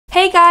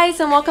Hey guys,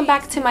 and welcome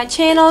back to my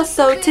channel.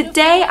 So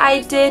today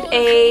I did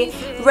a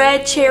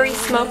red cherry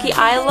smoky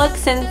eye look.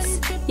 Since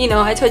you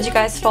know I told you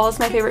guys fall is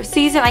my favorite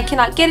season, I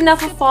cannot get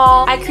enough of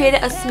fall. I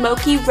created a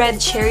smoky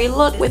red cherry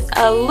look with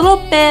a little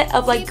bit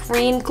of like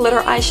green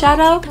glitter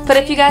eyeshadow. But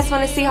if you guys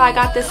want to see how I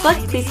got this look,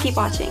 please keep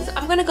watching. So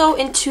I'm gonna go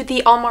into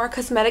the Almara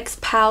Cosmetics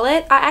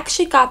palette. I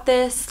actually got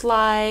this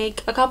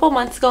like a couple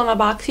months ago in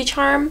my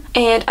BoxyCharm,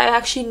 and I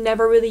actually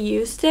never really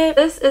used it.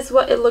 This is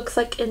what it looks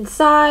like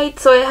inside.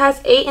 So it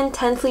has 8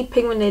 intensely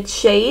pigmented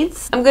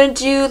shades. I'm gonna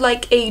do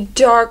like a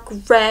dark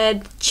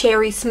red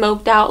cherry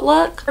smoked out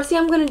look. First thing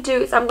I'm gonna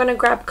do is I'm gonna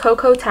grab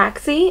Cocoa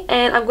Taxi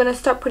and I'm gonna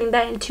start putting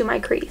that into my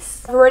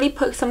crease. I've already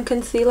put some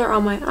concealer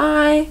on my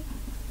eye,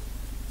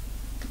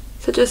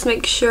 so just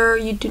make sure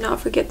you do not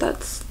forget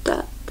that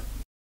step.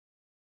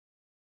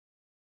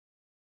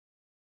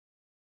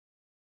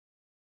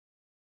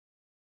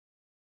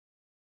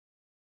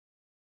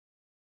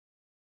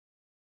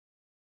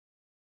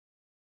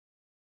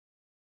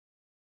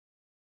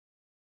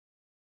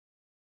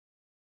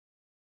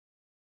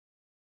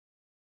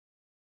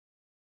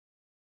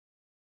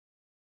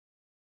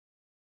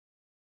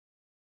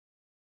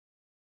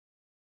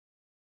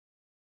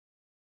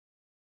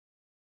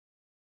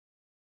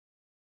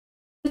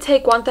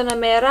 Take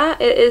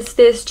Guantanamera. It is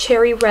this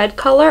cherry red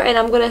color, and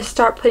I'm going to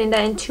start putting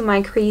that into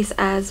my crease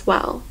as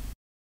well.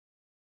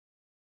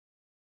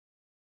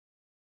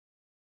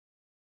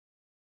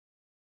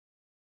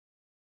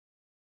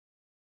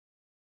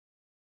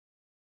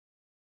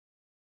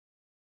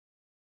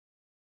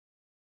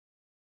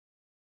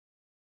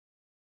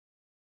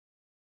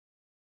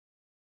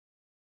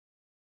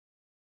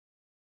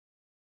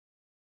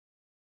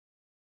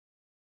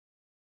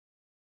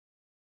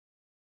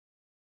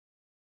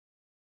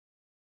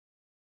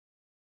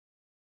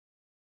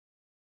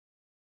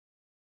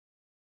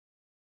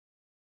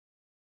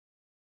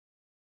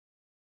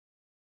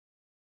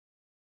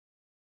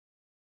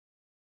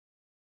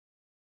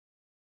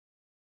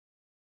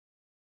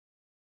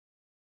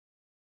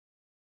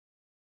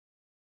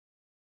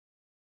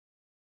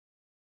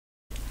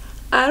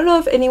 I don't know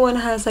if anyone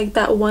has like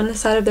that one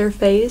side of their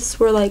face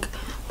where like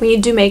when you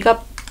do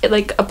makeup it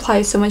like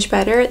applies so much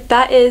better.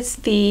 That is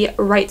the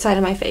right side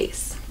of my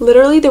face.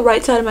 Literally the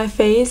right side of my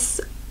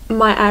face.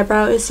 My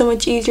eyebrow is so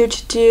much easier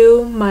to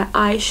do. My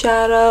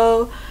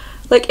eyeshadow.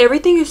 Like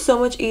everything is so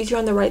much easier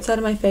on the right side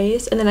of my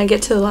face, and then I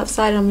get to the left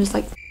side and I'm just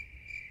like,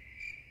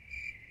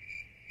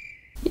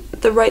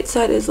 the right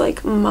side is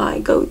like my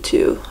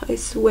go-to. I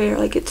swear,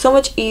 like it's so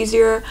much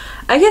easier.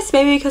 I guess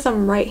maybe because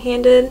I'm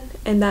right-handed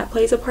and that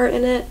plays a part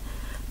in it.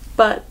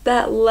 But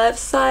that left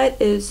side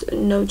is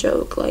no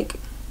joke. Like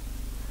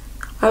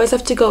I always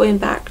have to go in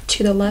back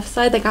to the left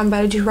side like I'm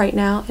about to do right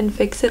now and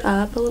fix it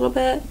up a little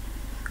bit,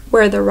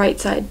 where the right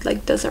side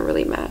like doesn't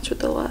really match with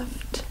the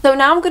left. So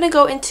now I'm going to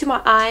go into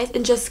my eyes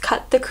and just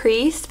cut the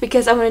crease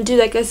because I'm going to do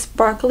like a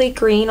sparkly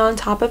green on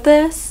top of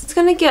this. It's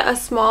going to get a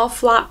small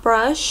flat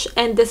brush,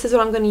 and this is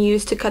what I'm going to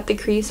use to cut the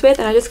crease with,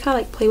 and I just kind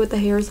of like play with the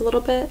hairs a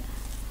little bit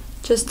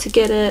just to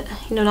get it,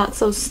 you know, not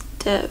so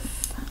stiff.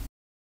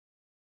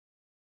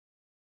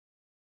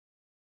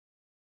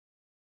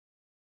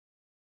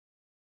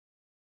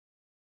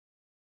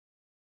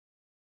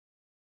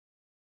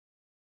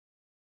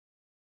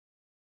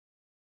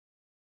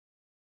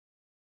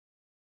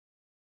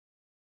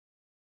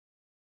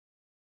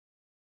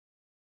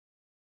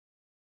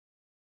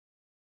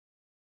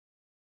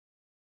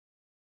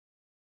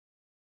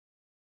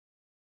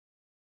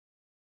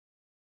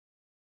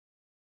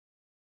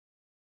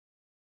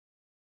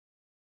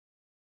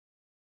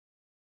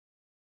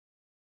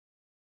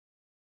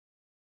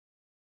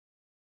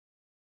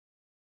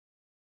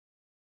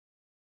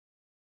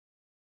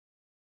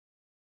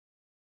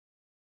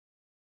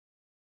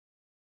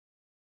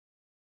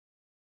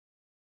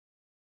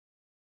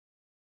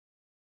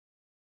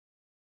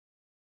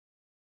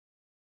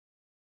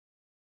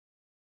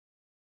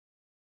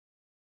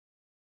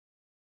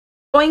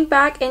 Going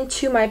back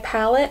into my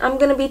palette, I'm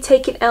going to be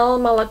taking El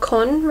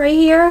Malacon right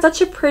here.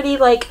 Such a pretty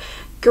like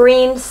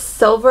green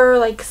silver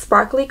like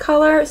sparkly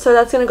color, so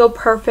that's going to go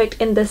perfect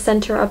in the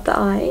center of the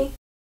eye.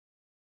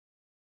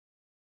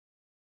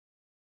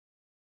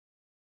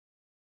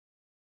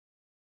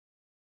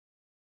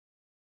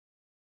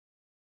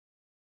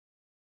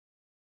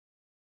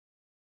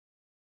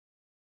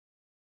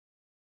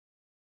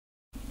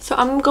 So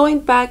I'm going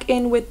back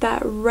in with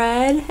that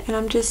red and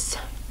I'm just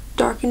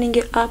darkening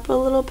it up a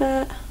little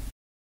bit.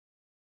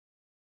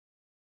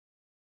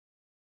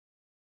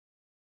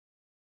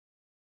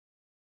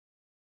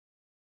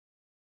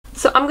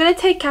 So I'm going to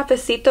take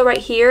Cafecito right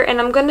here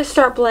and I'm going to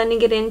start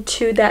blending it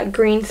into that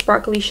green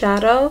sparkly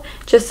shadow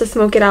just to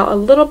smoke it out a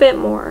little bit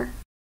more.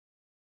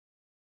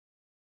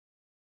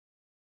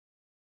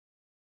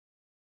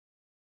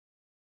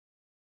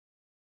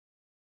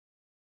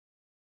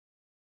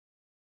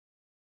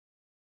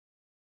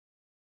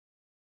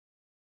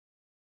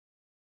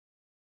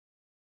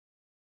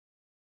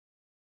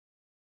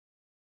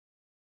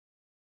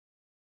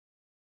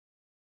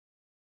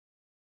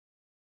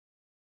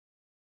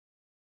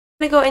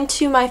 I'm going to go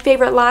into my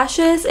favorite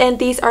lashes, and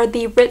these are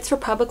the Ritz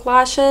Republic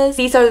lashes.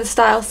 These are the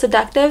style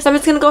Seductive. So I'm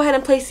just going to go ahead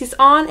and place these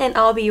on, and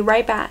I'll be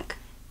right back.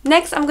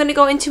 Next, I'm going to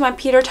go into my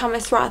Peter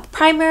Thomas Roth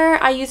primer.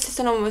 I use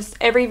this in almost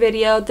every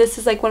video. This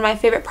is like one of my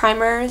favorite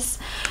primers.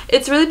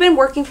 It's really been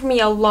working for me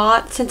a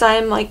lot since I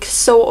am like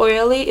so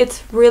oily.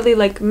 It's really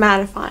like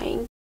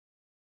mattifying.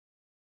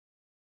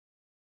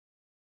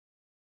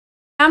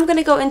 Now I'm going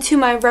to go into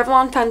my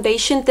Revlon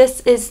foundation. This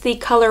is the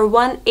color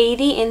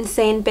 180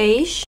 Insane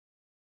Beige.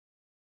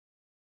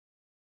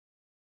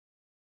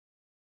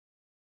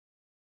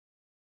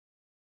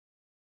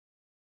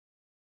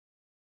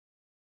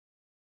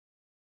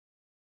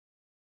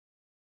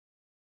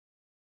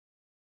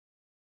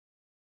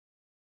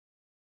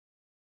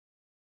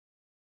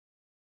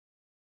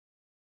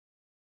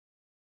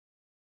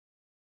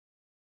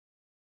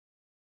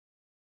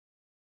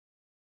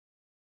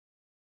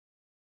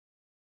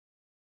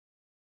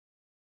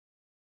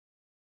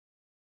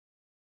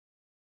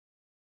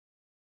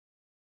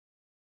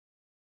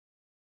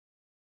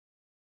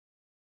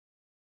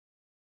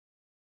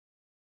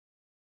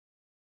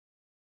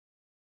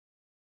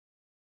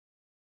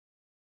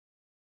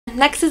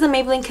 Next is a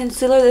Maybelline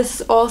concealer.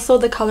 This is also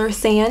the color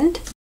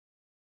Sand.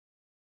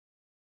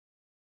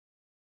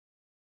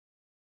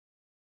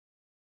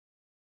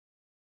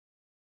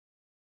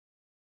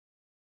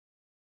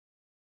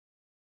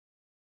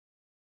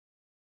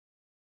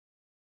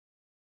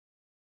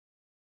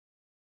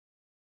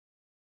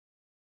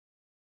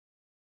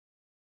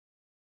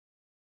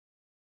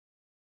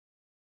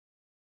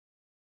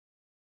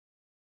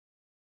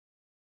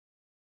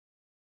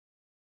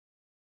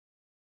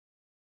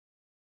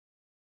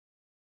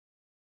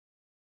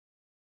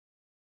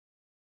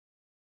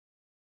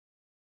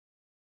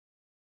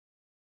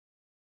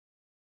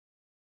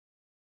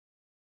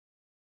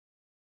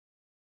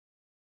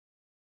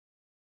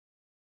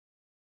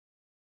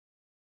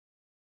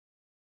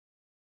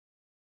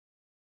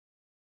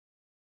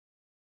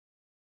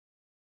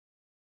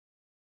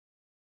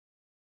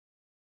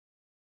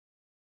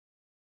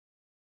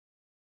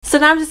 So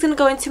now I'm just going to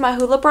go into my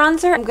Hoola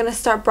Bronzer. I'm going to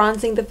start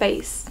bronzing the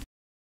face.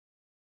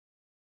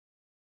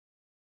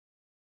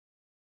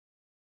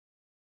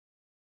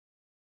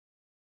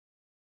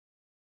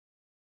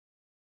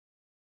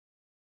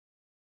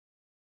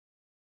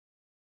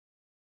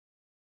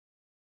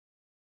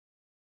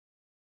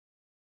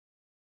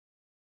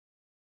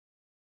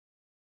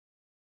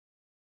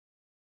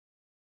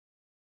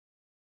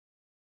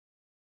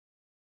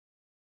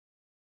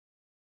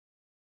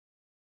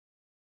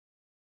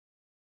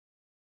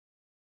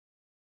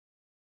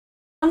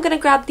 I'm going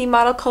to grab the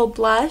Model Coat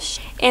blush,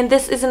 and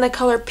this is in the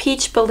color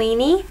Peach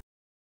Bellini.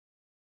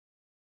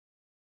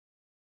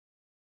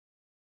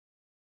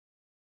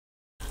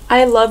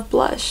 I love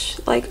blush.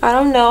 Like, I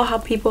don't know how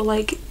people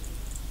like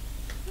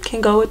can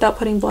go without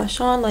putting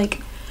blush on.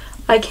 Like,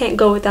 I can't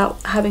go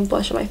without having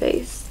blush on my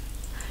face.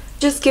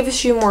 Just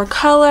gives you more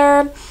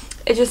color.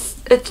 It's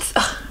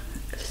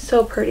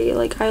so pretty.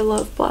 Like, I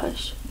love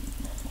blush.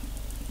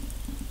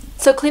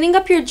 So cleaning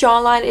up your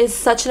jawline is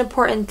such an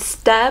important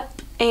step.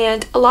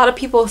 And a lot of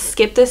people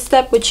skip this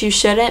step, which you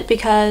shouldn't,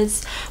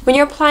 because when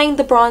you're applying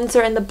the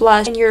bronzer and the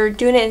blush and you're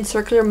doing it in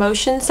circular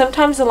motion,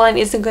 sometimes the line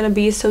isn't going to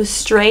be so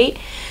straight.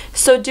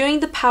 So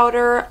doing the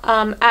powder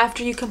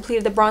after you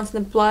completed the bronzer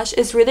and the blush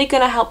is really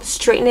going to help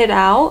straighten it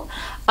out,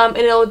 and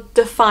it'll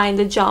define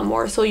the jaw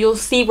more. So you'll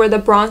see where the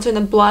bronzer and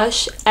the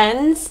blush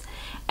ends,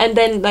 and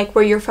then like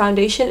where your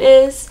foundation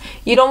is.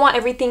 You don't want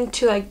everything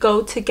to like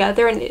go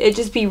together and it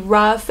just be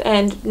rough,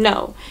 and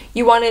no.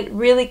 You want it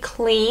really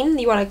clean.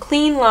 You want a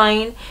clean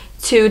line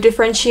to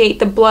differentiate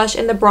the blush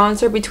and the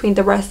bronzer between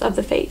the rest of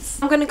the face.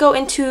 I'm going to go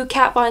into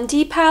Katvond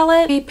D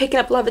palette, be picking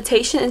up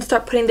Levitation, and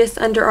start putting this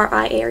under our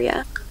eye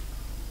area.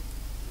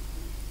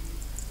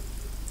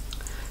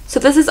 So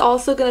this is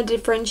also going to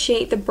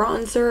differentiate the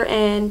bronzer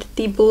and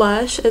the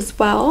blush as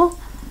well.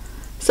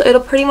 So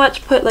it'll pretty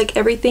much put like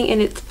everything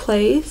in its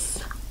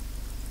place,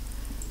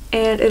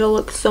 and it'll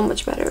look so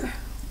much better.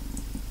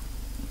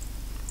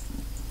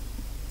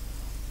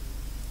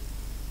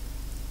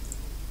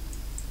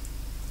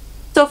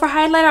 So for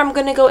highlighter, I'm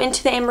going to go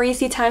into the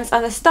Amrezy times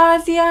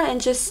Anastasia and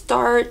just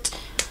start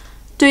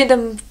doing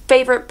the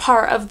favorite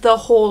part of the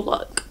whole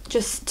look.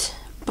 Just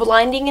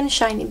blinding and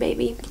shining,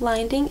 baby.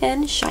 Blinding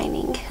and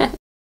shining.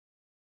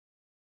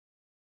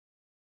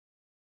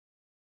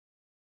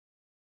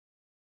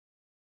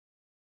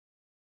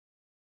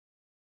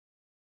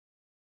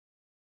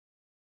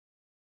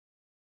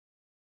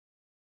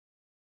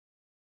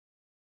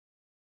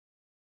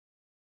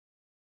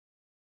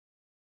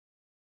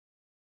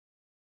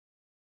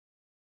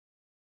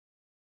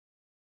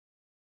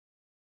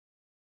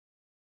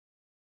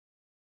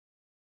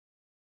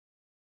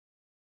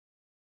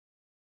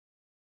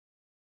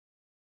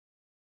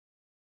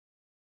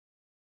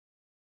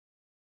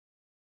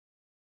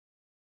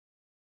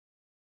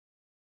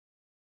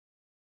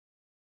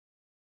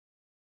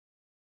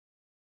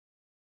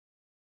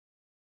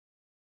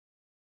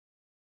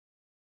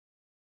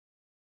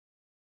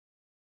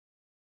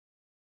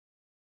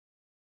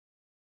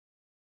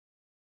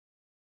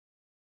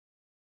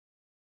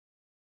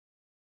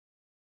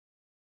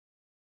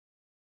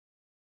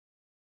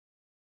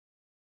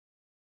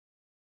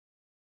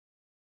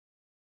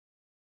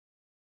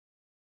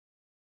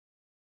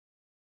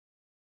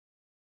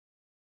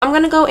 I'm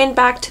going to go in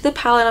back to the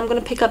palette. I'm going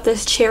to pick up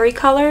this cherry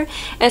color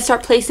and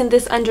start placing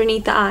this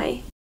underneath the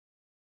eye.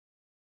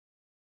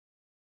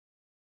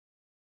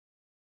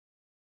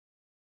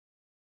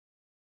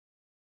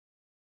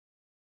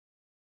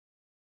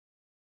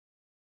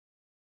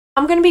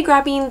 I'm going to be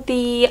grabbing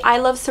the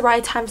Iluvsarai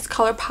x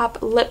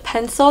Colourpop lip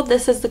pencil.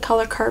 This is the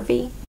color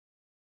Curvii.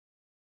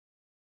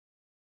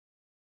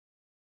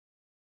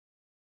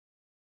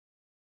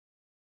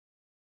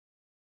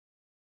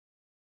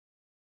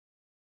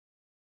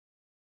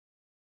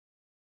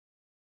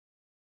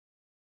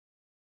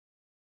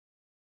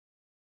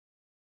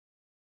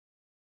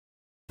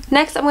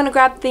 Next, I'm going to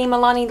grab the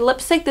Milani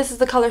lipstick. This is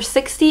the color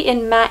 60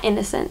 in Matte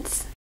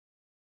Innocence.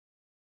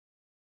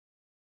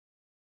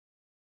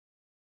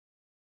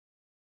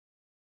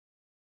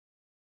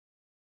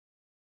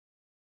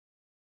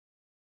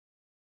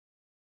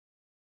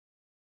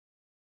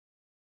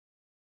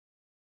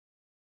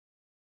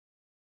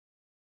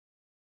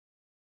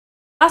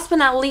 Last but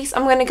not least,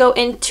 I'm going to go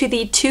into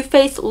the Too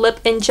Faced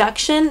Lip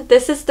Injection.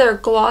 This is their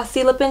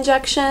glossy lip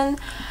injection.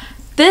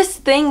 This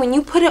thing, when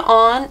you put it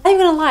on, I'm not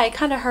even gonna lie, it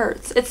kind of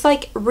hurts. It's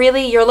like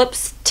really, your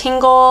lips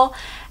tingle,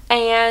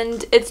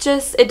 and it's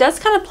just, it does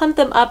kind of plump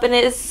them up, and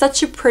it is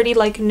such a pretty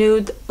like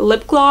nude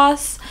lip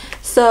gloss.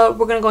 So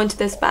we're gonna go into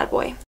this bad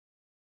boy.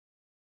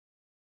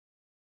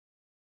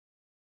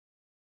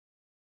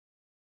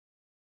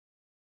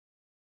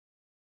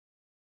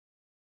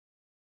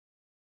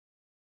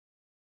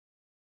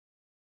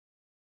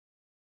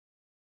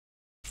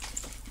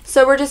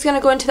 So we're just going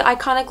to go into the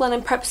Iconic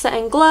Linen Prep Set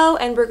and Glow,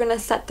 and we're going to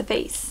set the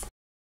face.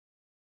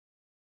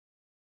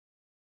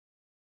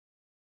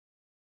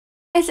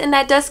 And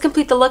that does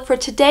complete the look for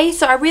today.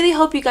 So I really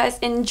hope you guys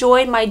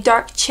enjoyed my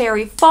dark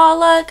cherry fall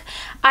look.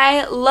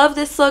 I love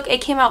this look.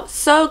 It came out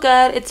so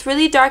good. It's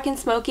really dark and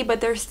smoky,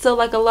 but there's still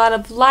like a lot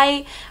of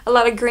light, a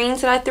lot of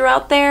greens that I threw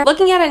out there.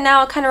 Looking at it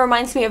now, it kind of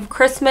reminds me of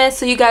Christmas,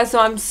 so you guys know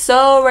I'm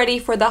so ready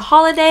for the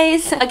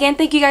holidays. Again,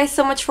 thank you guys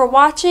so much for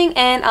watching,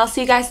 and I'll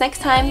see you guys next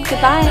time.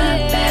 Goodbye.